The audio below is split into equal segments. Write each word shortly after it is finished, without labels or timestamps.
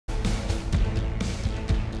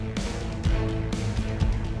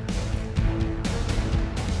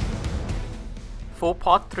for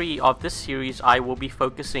part 3 of this series, I will be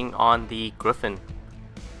focusing on the Griffin.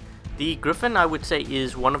 The Griffin, I would say,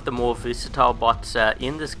 is one of the more versatile bots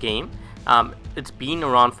in this game. It's been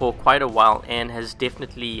around for quite a while and has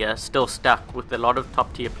definitely still stuck with a lot of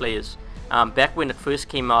top tier players. Back when it first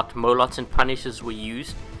came out, Molots and Punishers were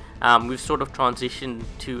used. We've sort of transitioned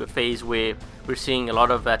to a phase where we're seeing a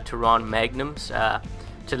lot of Taran Magnums,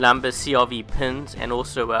 Tulumbas, CRV Pins, and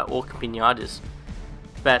also Pinatas.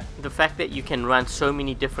 But the fact that you can run so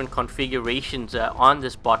many different configurations on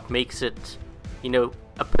this bot makes it,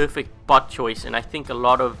 a perfect bot choice, and I think a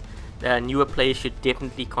lot of newer players should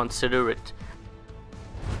definitely consider it.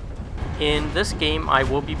 In this game, I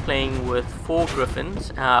will be playing with 4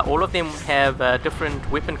 Griffins. All of them have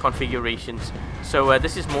different weapon configurations, so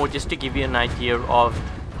this is more just to give you an idea of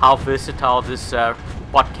how versatile this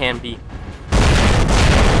bot can be.